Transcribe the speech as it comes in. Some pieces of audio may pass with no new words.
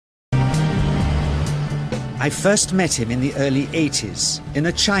I first met him in the early 80s in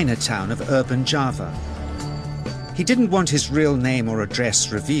a Chinatown of urban Java. He didn't want his real name or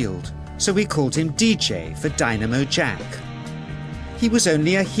address revealed, so we called him DJ for Dynamo Jack. He was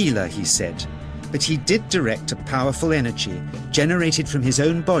only a healer, he said, but he did direct a powerful energy generated from his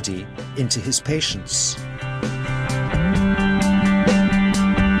own body into his patients.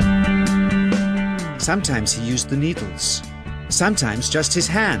 Sometimes he used the needles, sometimes just his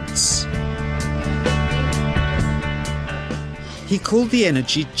hands. He called the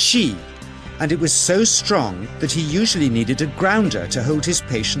energy Qi, and it was so strong that he usually needed a grounder to hold his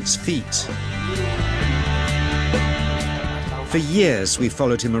patients' feet. For years we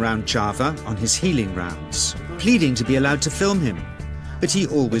followed him around Java on his healing rounds, pleading to be allowed to film him, but he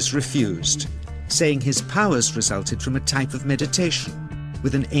always refused, saying his powers resulted from a type of meditation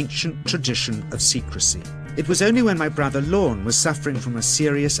with an ancient tradition of secrecy. It was only when my brother Lorne was suffering from a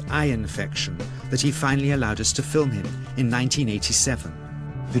serious eye infection that he finally allowed us to film him in 1987.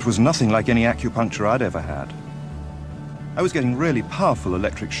 It was nothing like any acupuncture I'd ever had. I was getting really powerful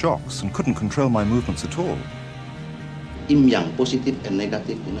electric shocks and couldn't control my movements at all. Yin yang, positive and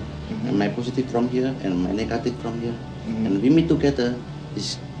negative, you know. And my positive from here and my negative from here. And we meet together,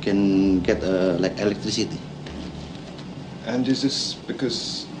 this can get like electricity. And is this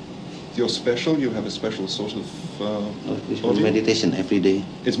because you're special? You have a special sort of body? Meditation every day.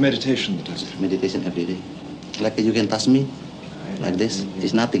 It's meditation that does it? Meditation every day. Like you can touch me, like this.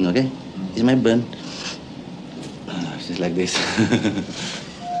 It's nothing, okay? It's my burn. It's just like this.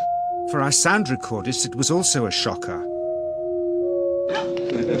 For our sound recordist, it was also a shocker.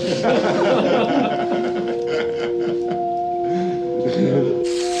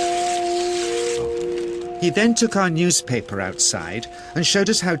 He then took our newspaper outside and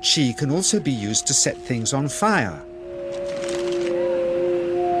showed us how Qi can also be used to set things on fire.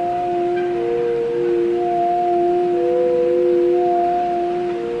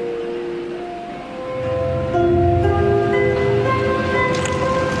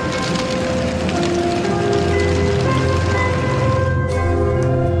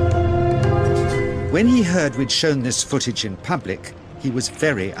 When he heard we'd shown this footage in public, he was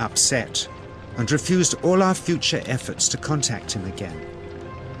very upset and refused all our future efforts to contact him again.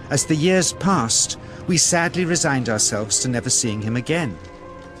 As the years passed, we sadly resigned ourselves to never seeing him again.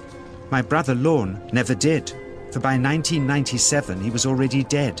 My brother Lorne never did, for by 1997 he was already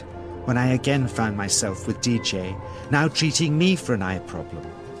dead, when I again found myself with DJ, now treating me for an eye problem.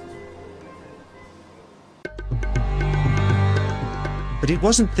 But it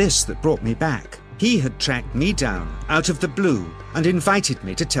wasn't this that brought me back. He had tracked me down out of the blue and invited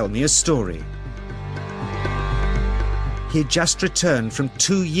me to tell me a story. He had just returned from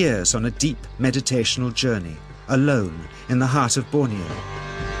 2 years on a deep meditational journey, alone in the heart of Borneo.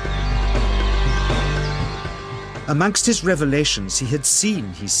 Amongst his revelations, he had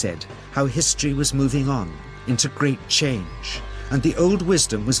seen, he said, how history was moving on into great change, and the old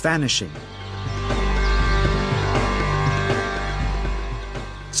wisdom was vanishing.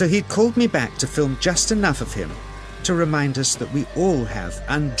 So he'd called me back to film just enough of him to remind us that we all have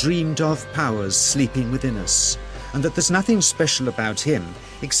undreamed of powers sleeping within us, and that there's nothing special about him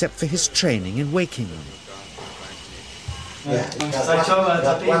except for his training in waking them.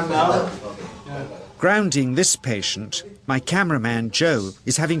 Grounding this patient, my cameraman Joe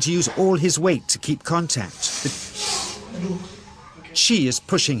is having to use all his weight to keep contact. The Qi is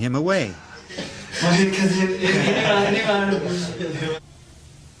pushing him away.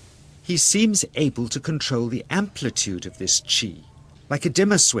 He seems able to control the amplitude of this Qi, like a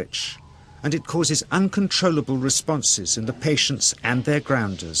dimmer switch, and it causes uncontrollable responses in the patients and their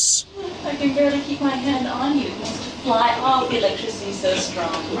grounders. I can barely keep my hand on you. It wants to fly off. The electricity is so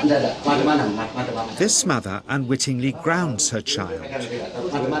strong. This mother unwittingly grounds her child.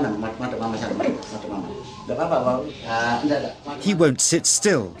 He won't sit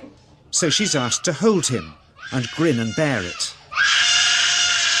still, so she's asked to hold him and grin and bear it.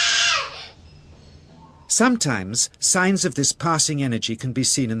 Sometimes, signs of this passing energy can be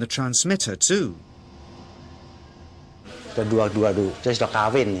seen in the transmitter too. This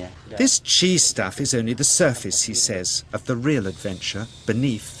Qi stuff is only the surface, he says, of the real adventure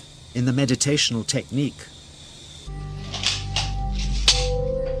beneath, in the meditational technique.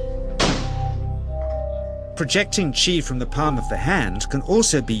 Projecting Qi from the palm of the hand can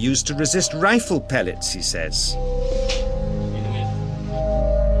also be used to resist rifle pellets, he says.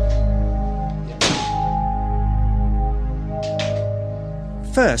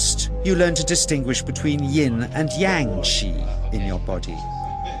 First, you learn to distinguish between yin and yang Qi in your body.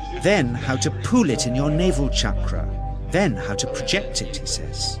 Then how to pool it in your navel chakra. Then how to project it, he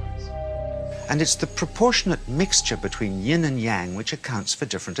says. And it's the proportionate mixture between yin and yang which accounts for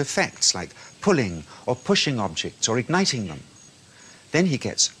different effects, like pulling or pushing objects or igniting them. Then he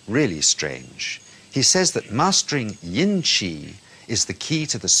gets really strange. He says that mastering yin qi is the key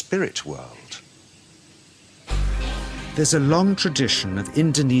to the spirit world. There's a long tradition of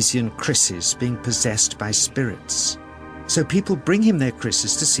Indonesian krisis being possessed by spirits. So people bring him their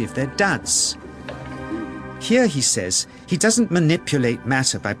krisis to see if they're duds. Here, he says, he doesn't manipulate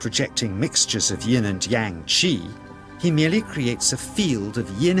matter by projecting mixtures of yin and yang qi. He merely creates a field of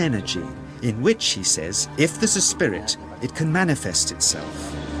yin energy in which, he says, if there's a spirit, it can manifest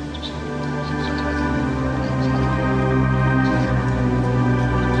itself.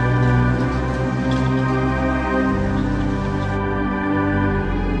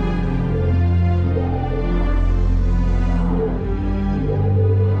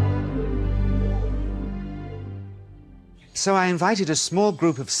 So I invited a small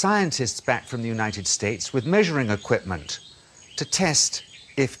group of scientists back from the United States with measuring equipment to test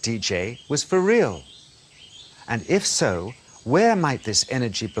if DJ was for real. And if so, where might this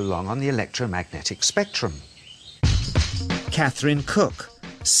energy belong on the electromagnetic spectrum? Catherine Cook,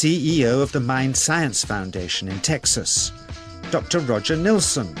 CEO of the Mind Science Foundation in Texas. Dr. Roger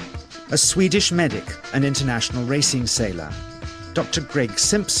Nilsson, a Swedish medic and international racing sailor. Dr. Greg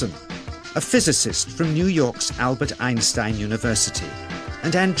Simpson, a physicist from New York's Albert Einstein University,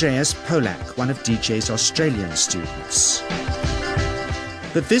 and Andreas Polak, one of DJ's Australian students.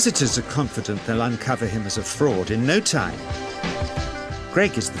 The visitors are confident they'll uncover him as a fraud in no time.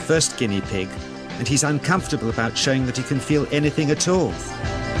 Greg is the first guinea pig, and he's uncomfortable about showing that he can feel anything at all.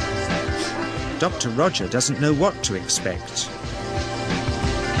 Dr. Roger doesn't know what to expect.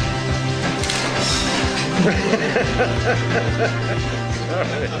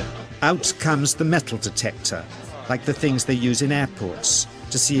 Out comes the metal detector, like the things they use in airports,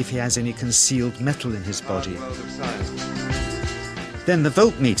 to see if he has any concealed metal in his body. Then the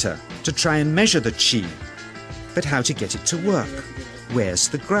voltmeter, to try and measure the qi. But how to get it to work? Where's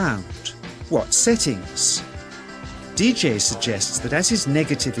the ground? What settings? DJ suggests that as his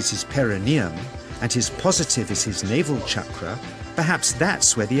negative is his perineum, and his positive is his navel chakra, perhaps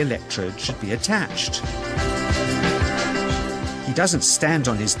that's where the electrode should be attached. He doesn't stand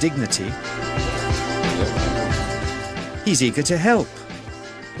on his dignity. He's eager to help,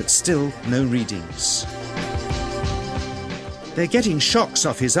 but still no readings. They're getting shocks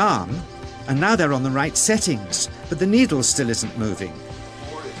off his arm, and now they're on the right settings, but the needle still isn't moving.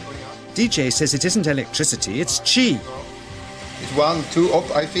 DJ says it isn't electricity, it's qi. It's 1, 2,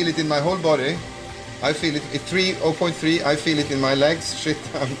 up, I feel it in my whole body. I feel it, 3, 0.3, I feel it in my legs. Shit,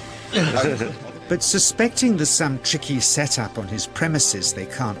 But suspecting there's some tricky setup on his premises they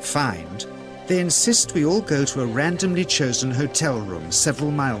can't find, they insist we all go to a randomly chosen hotel room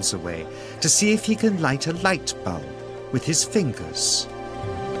several miles away to see if he can light a light bulb with his fingers.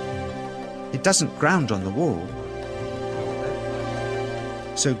 It doesn't ground on the wall.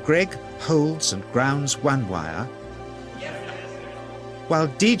 So Greg holds and grounds one wire, while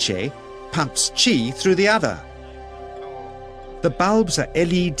DJ pumps qi through the other. The bulbs are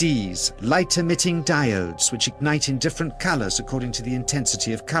LEDs, light-emitting diodes, which ignite in different colors according to the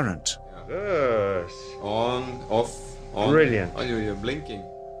intensity of current. Yes. on, off, on. Brilliant. Oh, you're blinking.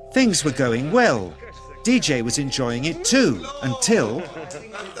 Things were going well. DJ was enjoying it too, until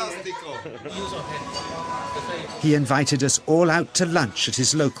he invited us all out to lunch at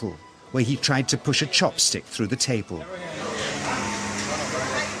his local, where he tried to push a chopstick through the table.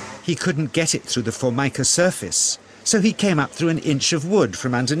 He couldn't get it through the Formica surface, so he came up through an inch of wood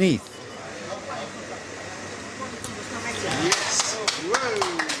from underneath.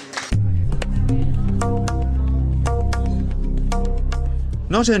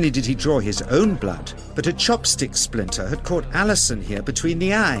 Not only did he draw his own blood, but a chopstick splinter had caught Alison here between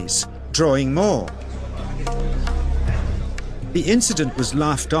the eyes, drawing more. The incident was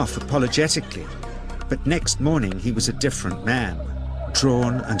laughed off apologetically, but next morning he was a different man,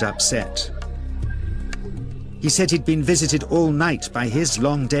 drawn and upset. He said he'd been visited all night by his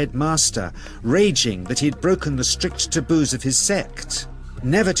long-dead master, raging that he'd broken the strict taboos of his sect,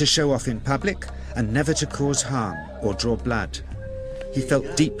 never to show off in public and never to cause harm or draw blood. He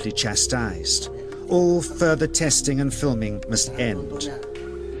felt deeply chastised. All further testing and filming must end.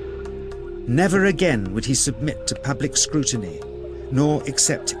 Never again would he submit to public scrutiny, nor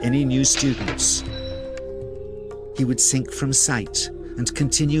accept any new students. He would sink from sight and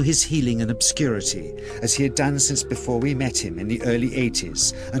continue his healing in obscurity, as he had done since before we met him in the early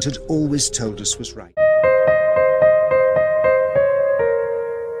 80s and had always told us was right.